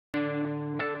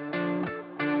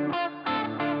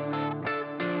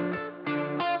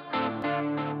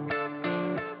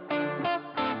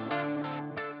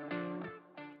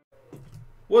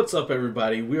What's up,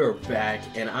 everybody? We are back,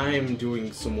 and I am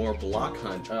doing some more block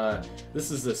hunt.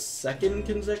 This is the second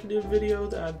consecutive video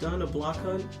that I've done a block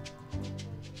hunt.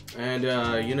 And,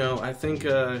 you know, I think,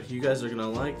 you guys are gonna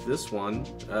like this one.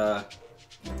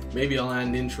 Maybe I'll add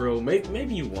an intro.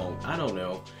 Maybe you won't. I don't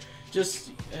know.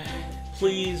 Just,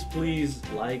 please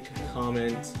like,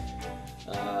 comment,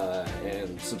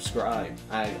 and subscribe.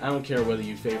 I don't care whether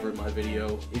you favorite my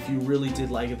video. If you really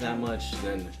did like it that much,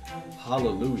 then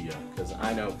hallelujah, because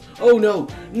I know. Oh no,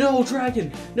 no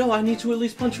dragon! No, I need to at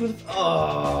least punch you with.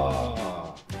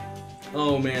 Oh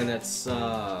man, that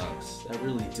sucks. That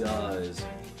really does.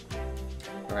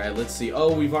 All right, let's see.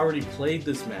 Oh, we've already played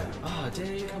this map. Ah,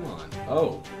 dang, come on.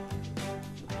 Oh,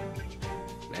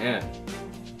 man,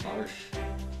 harsh.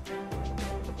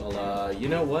 Well, you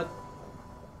know what?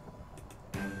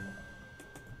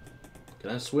 Can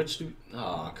I switch to?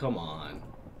 Ah, come on.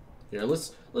 Here,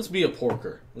 let's be a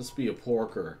porker. Let's be a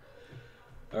porker.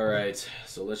 All right,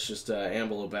 so let's just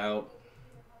amble about,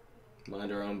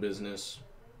 mind our own business.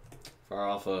 Fire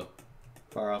off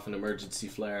an emergency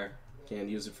flare. Can't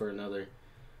use it for another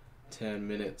 10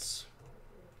 minutes.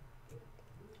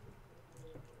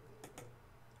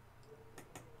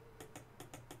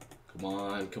 Come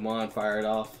on, fire it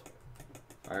off.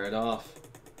 Fire it off.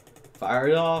 Fire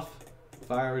it off.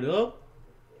 Fire it up.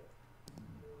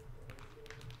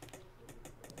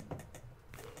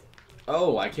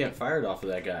 Oh, I can't fire it off of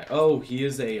that guy. Oh, he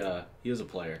is a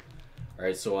player. All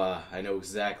right, so I know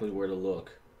exactly where to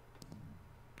look.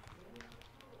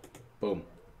 Boom,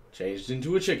 changed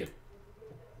into a chicken.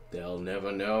 They'll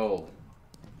never know.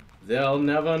 They'll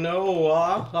never know.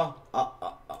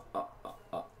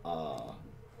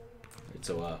 Right,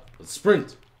 so let's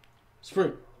sprint.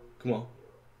 Sprint. Come on.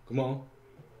 Come on.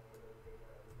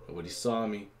 Nobody saw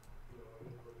me.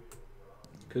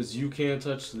 Cause you can't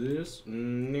touch this.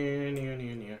 Can't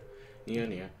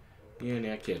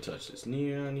touch this.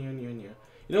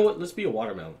 You know what? Let's be a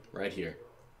watermelon right here.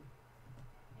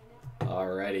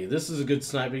 Alrighty, this is a good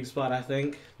sniping spot. I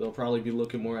think they'll probably be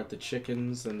looking more at the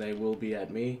chickens than they will be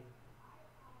at me.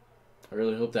 I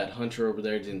really hope that hunter over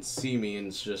there didn't see me and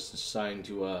is just deciding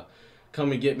to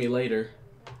come and get me later.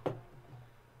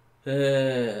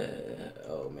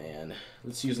 Oh man,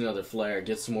 let's use another flare,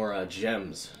 get some more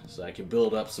gems so I can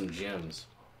build up some gems.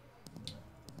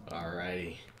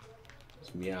 Alrighty,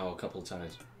 let's meow a couple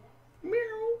times. Meow,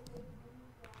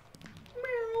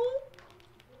 meow,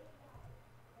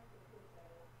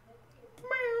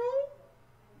 meow,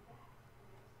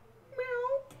 meow,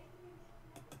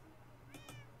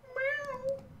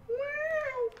 meow,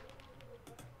 meow.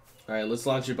 Alright, let's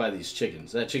launch it by these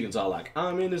chickens. That chicken's all like,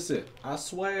 I'm innocent, I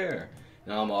swear.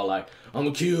 And I'm all like, I'm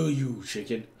gonna kill you,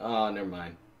 chicken. Oh, never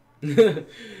mind.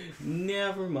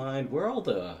 Never mind. Where are all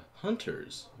the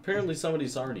hunters? Apparently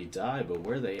somebody's already died, but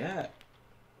where they at?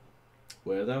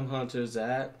 Where them hunters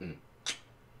at?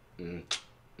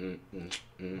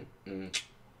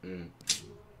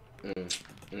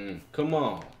 Come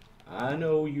on. I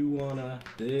know you wanna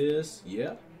this.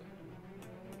 Yep.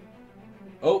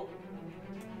 Oh.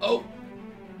 Oh.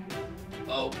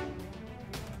 Oh.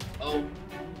 Oh.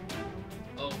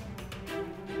 Oh.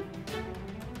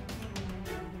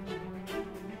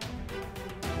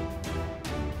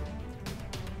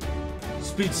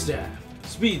 Speed staff.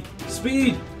 Speed.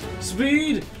 Speed.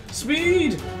 Speed.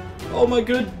 Speed. Oh my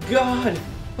good God.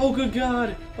 Oh good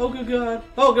God. Oh good God.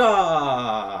 Oh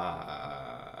God.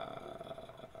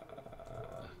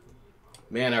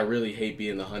 Man, I really hate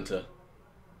being the hunter.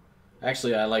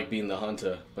 Actually, I like being the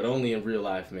hunter, but only in real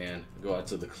life, man. I go out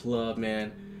to the club,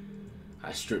 man.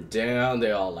 I strip down.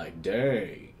 They all like,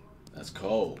 dang, that's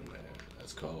cold, man.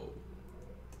 That's cold.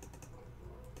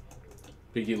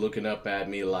 Piggy looking up at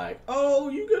me like, oh,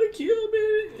 you gonna kill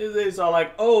me? And it's all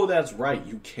like, oh, that's right.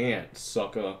 You can't,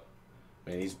 sucker.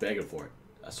 Man, he's begging for it.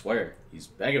 I swear, he's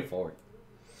begging for it.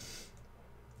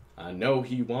 I know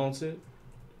he wants it.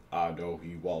 I know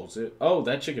he wants it. Oh,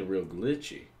 that chicken real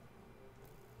glitchy.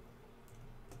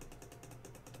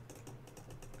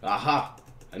 Aha!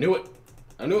 I knew it!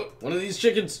 I knew it! One of these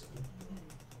chickens!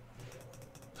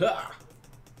 Ha!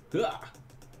 Ha!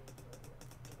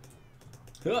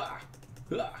 Ha!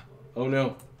 Ha! Oh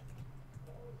no.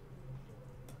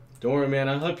 Don't worry, man.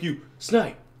 I'll help you.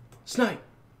 Snipe! Snipe!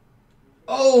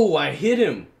 Oh, I hit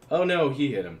him! Oh no,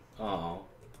 he hit him. Oh.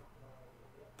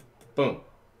 Boom.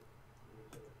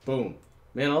 Boom.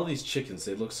 Man, all these chickens,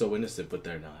 they look so innocent, but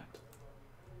they're not.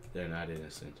 They're not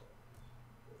innocent.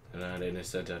 They're not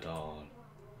innocent at all.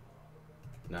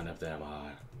 None of them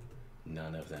are.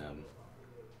 None of them.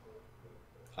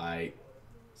 Alright.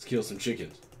 Let's kill some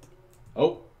chickens.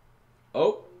 Oh.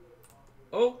 Oh.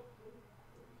 Oh.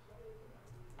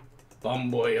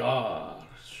 Bon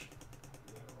voyage.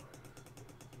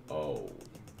 Oh.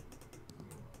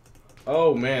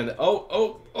 Oh, man.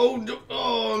 Oh,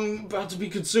 I'm about to be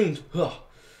consumed. Huh.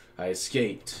 I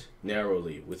escaped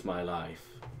narrowly with my life.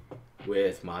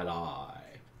 With my life.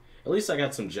 At least I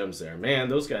got some gems there. Man,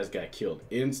 those guys got killed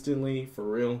instantly, for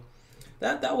real.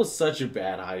 That was such a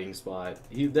bad hiding spot.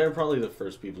 They're probably the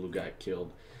first people who got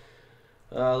killed.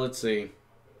 Let's see.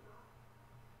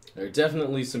 There are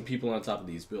definitely some people on top of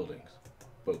these buildings.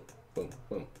 Boom, boom,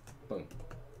 boom, boom.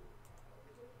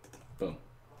 Boom.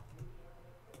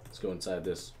 Let's go inside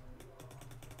this.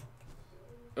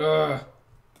 Can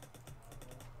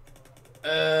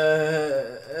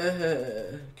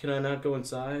I not go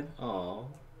inside? Aw.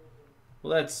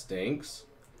 Well, that stinks.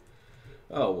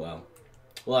 Oh, well.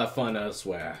 We'll have fun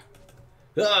elsewhere.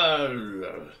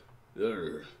 Alrighty.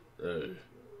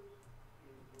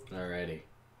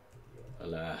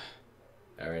 Well,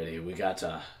 alrighty, we got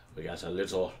a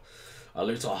little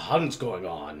hunt going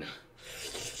on.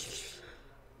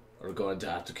 We're going to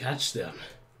have to catch them.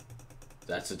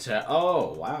 That's a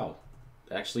oh, wow.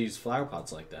 They actually use flower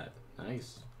pots like that.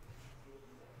 Nice.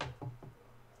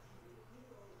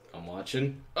 I'm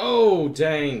watching. Oh,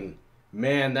 dang.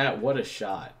 Man, what a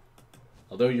shot.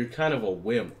 Although you're kind of a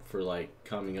wimp for, like,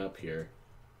 coming up here.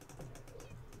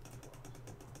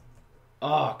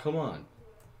 Oh, come on.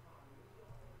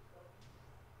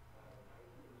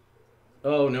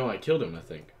 Oh, no, I killed him, I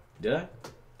think. Did I?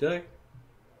 Did I?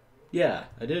 Yeah,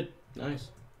 I did. Nice.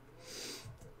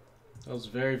 That was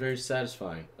very, very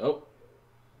satisfying. Oh.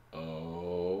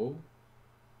 Oh.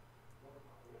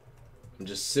 I'm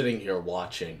just sitting here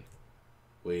watching.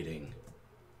 Waiting.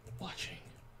 Watching.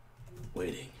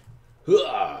 Waiting.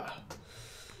 Hooah!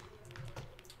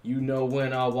 You know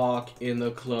when I walk in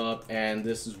the club and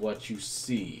this is what you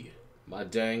see. My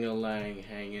dang-a-lang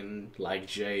hanging like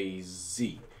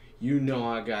Jay-Z. You know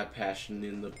I got passion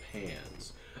in the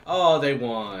pants. Oh, they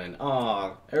won.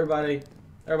 Oh, everybody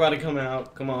come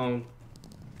out. Come on.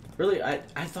 Really, I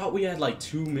thought we had like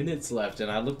 2 minutes left, and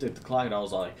I looked at the clock and I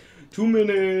was like, 2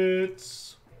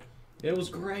 minutes. It was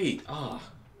great. Ah,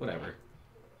 whatever.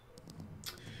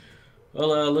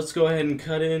 Well, let's go ahead and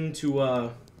cut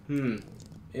into,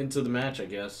 into the match, I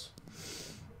guess.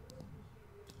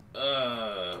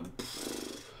 I'm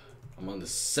on the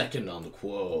second on the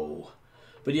quo.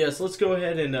 But yes, let's go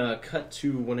ahead and cut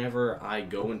to whenever I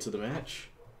go into the match.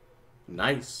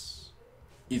 Nice.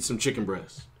 Eat some chicken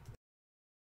breast.